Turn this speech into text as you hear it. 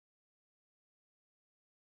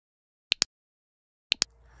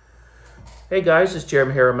Hey guys, it's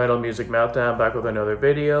Jeremy here at Metal Music Meltdown, back with another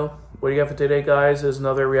video. What do you got for today, guys? Is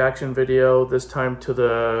another reaction video, this time to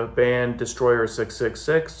the band Destroyer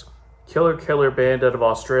 666. Killer band out of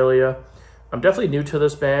Australia. I'm definitely new to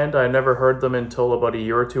this band. I never heard them until about a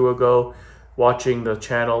year or two ago, watching the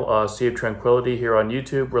channel Sea of Tranquility here on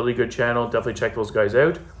YouTube. Really good channel, definitely check those guys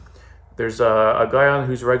out. There's a guy on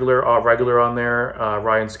who's regular on there,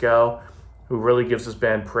 Ryan Scow, who really gives this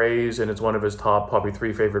band praise, and it's one of his top probably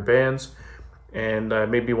 3 favorite bands. And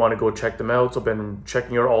made me want to go check them out. So I've been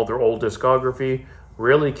checking out all their old discography.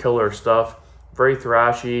 Really killer stuff. Very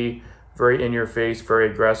thrashy, very in your face, very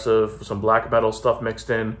aggressive. Some black metal stuff mixed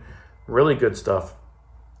in. Really good stuff.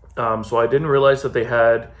 So I didn't realize that they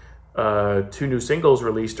had 2 new singles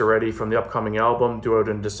released already from the upcoming album, due out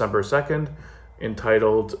in December 2nd,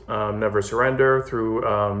 entitled Never Surender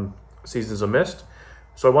through Seasons of Mist.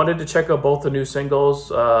 So I wanted to check out both the new singles.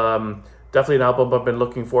 Definitely an album I've been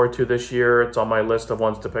looking forward to this year. It's on my list of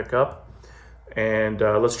ones to pick up. And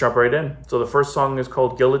let's jump right in. So the first song is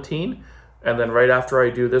called Guillotine. And then right after I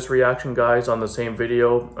do this reaction, guys, on the same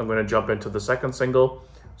video, I'm going to jump into the second single.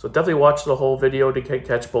 So definitely watch the whole video to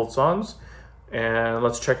catch both songs. And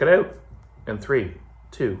let's check it out. In 3,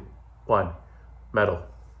 2, 1, metal.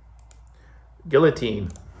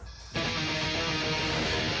 Guillotine.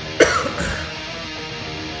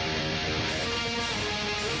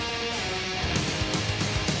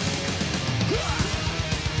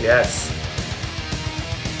 Yes.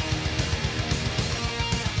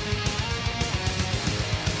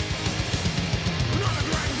 Another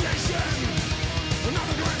grand vision,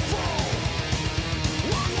 another grand fall.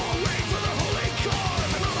 One more raid for the holy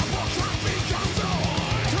cause. Another book trophy comes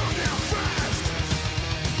on. Come down fast,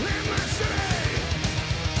 in the city.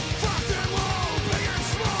 Fuck them all, big and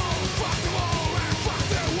small. Fuck them all and fuck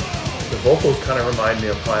their world. The vocals kind of remind me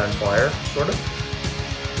of High on Fire, sort of.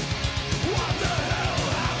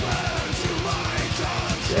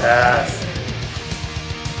 Yes.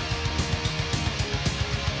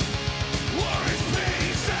 War is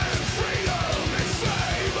peace and freedom is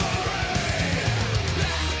slavery.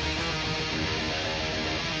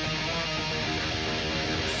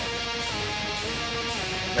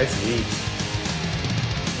 Nice leads.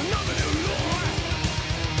 Another new law,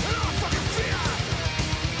 another fucking fear,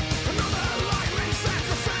 another lightning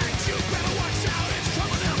sacrifice. You better watch out, it's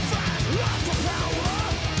coming down fast. Love for power,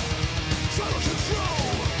 total control.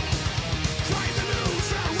 Trying the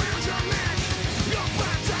noose around your neck, your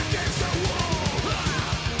back's against the wall.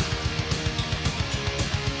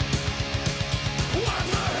 What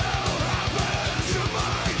the hell happened to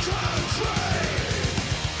my country?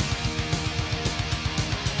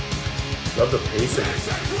 Love the pacing. It's a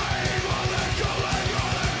grave on the color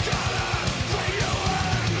for you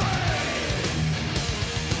and me.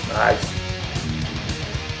 Nice.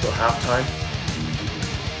 So halftime.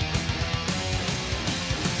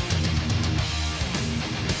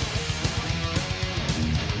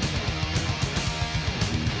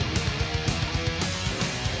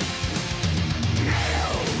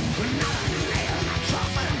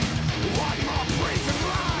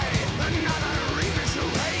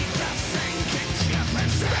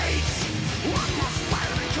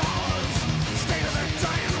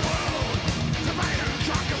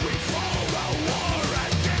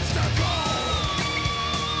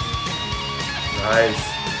 Nice.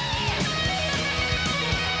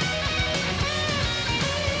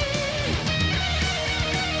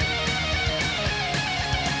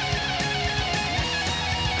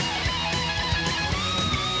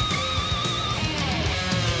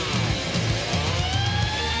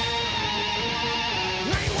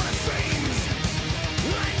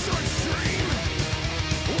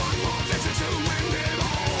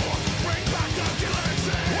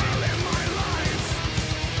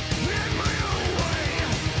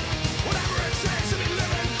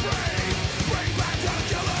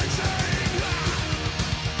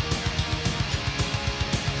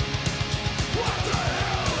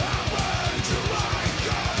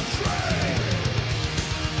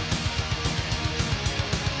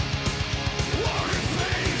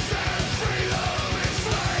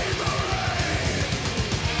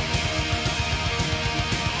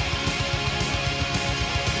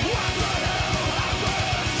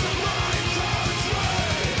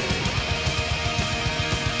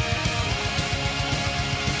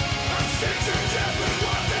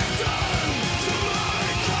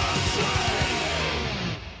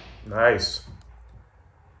 Nice.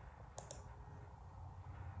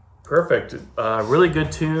 Perfect. Really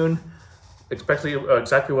good tune. Exactly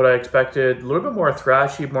what I expected. A little bit more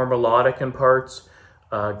thrashy, more melodic in parts.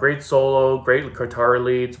 Great solo, great guitar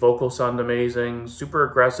leads, vocals sound amazing, super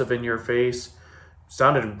aggressive in your face.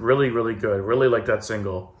 Sounded really, really good. Really like that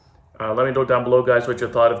single. Let me know down below, guys, what you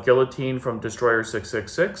thought of Guillotine from Destroyer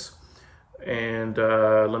 666. And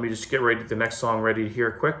let me just get ready, the next song ready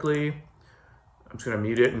here quickly. I'm just going to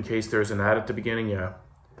mute it in case there's an ad at the beginning. Yeah.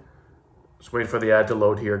 Just wait for the ad to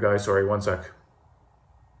load here, guys. Sorry, one sec.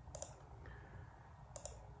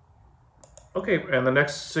 Okay, and the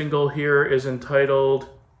next single here is entitled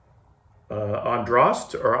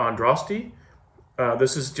Andraste or Andraste.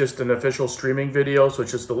 This is just an official streaming video, so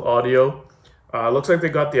it's just the audio. Looks like they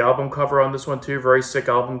got the album cover on this one too. Very sick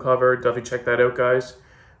album cover. Definitely check that out, guys.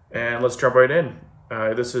 And let's jump right in.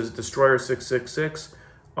 This is Destroyer 666,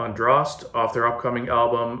 Andraste, off their upcoming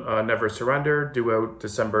album, Never Surender, due out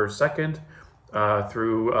December 2nd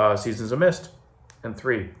through Seasons of Mist. And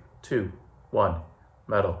 3, 2, 1,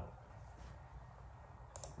 metal.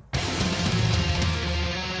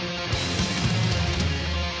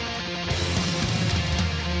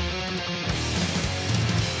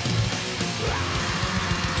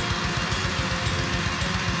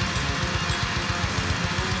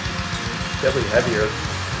 Definitely heavier.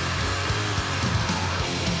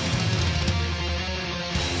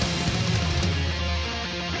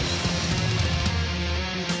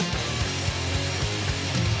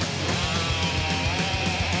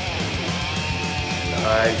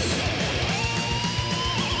 Nice.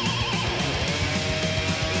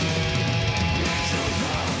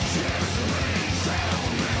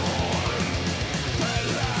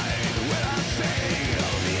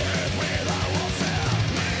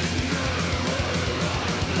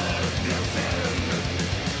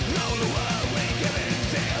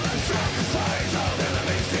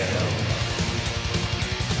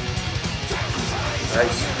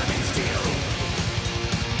 Nice.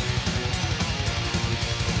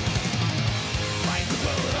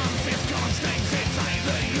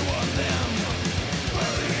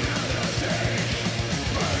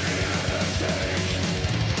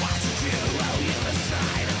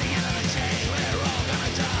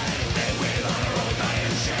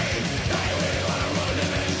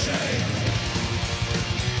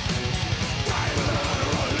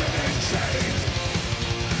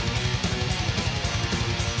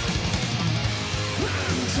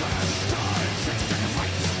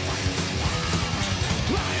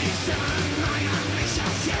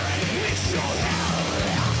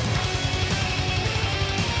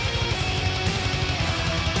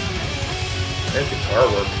 There's guitar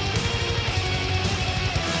work.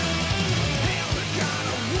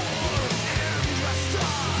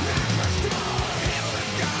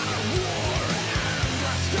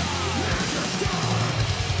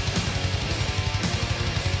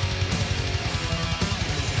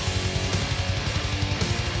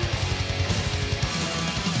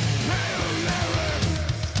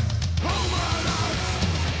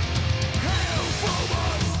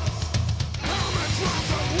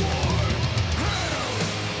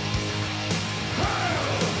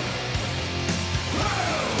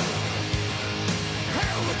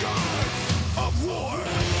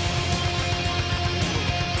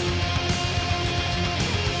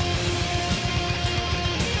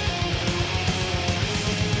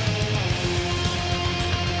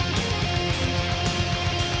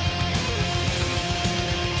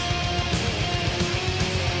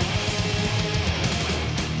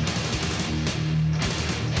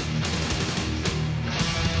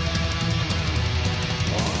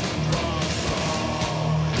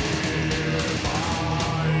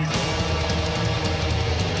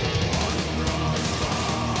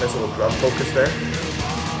 Nice little drum focus there.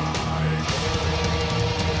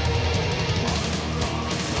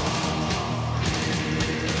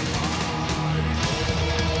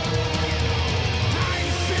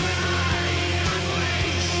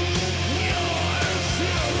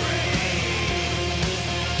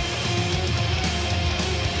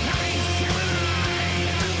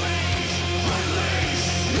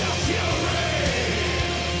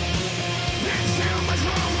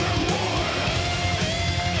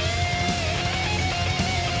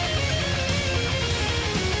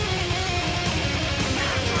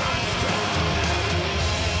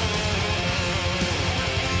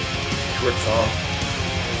 Short song.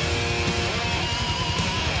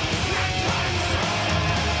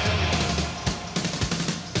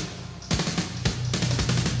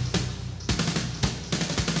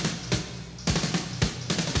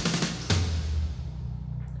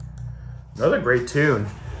 Another great tune.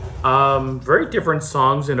 Very different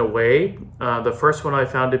songs in a way. The first one I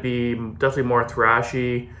found to be definitely more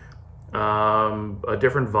thrashy, a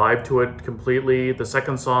different vibe to it completely. The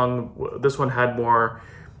second song, this one had more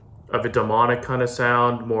of a demonic kind of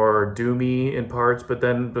sound, more doomy in parts, but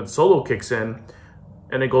then the solo kicks in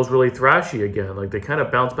and it goes really thrashy again. Like, they kind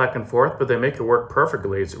of bounce back and forth, but they make it work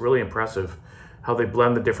perfectly. It's really impressive how they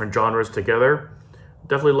blend the different genres together.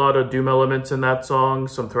 Definitely a lot of doom elements in that song,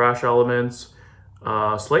 some thrash elements,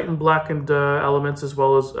 slight and blackened elements as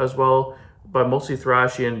well, but mostly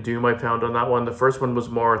thrashy and doom I found on that one. The first one was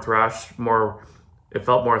more thrash, it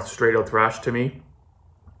felt more straight out thrash to me.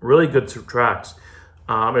 Really good tracks.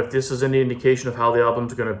 If this is any indication of how the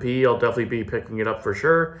album's going to be, I'll definitely be picking it up for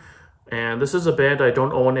sure. And this is a band, I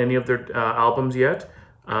don't own any of their albums yet,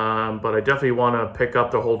 but I definitely want to pick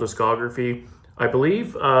up the whole discography. I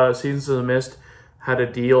believe Seasons of the Mist had a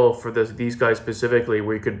deal for these guys specifically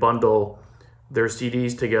where you could bundle their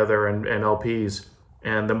CDs together and LPs.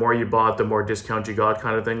 And the more you bought, the more discount you got,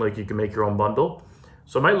 kind of thing. Like, you can make your own bundle.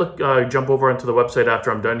 So I might jump over onto the website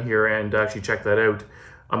after I'm done here and actually check that out.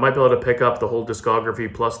 I might be able to pick up the whole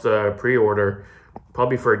discography plus the pre-order,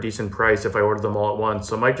 probably for a decent price if I order them all at once.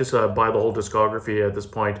 So I might just buy the whole discography at this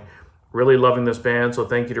point. Really loving this band. So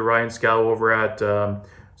thank you to Ryan Scow over at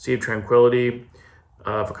Sea of Tranquility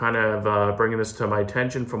for kind of bringing this to my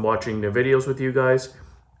attention from watching the videos with you guys.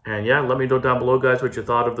 And yeah, let me know down below, guys, what you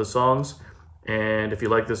thought of the songs. And if you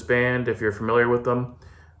like this band, if you're familiar with them.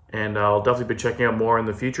 And I'll definitely be checking out more in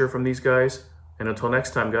the future from these guys. And until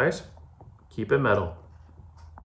next time, guys, keep it metal.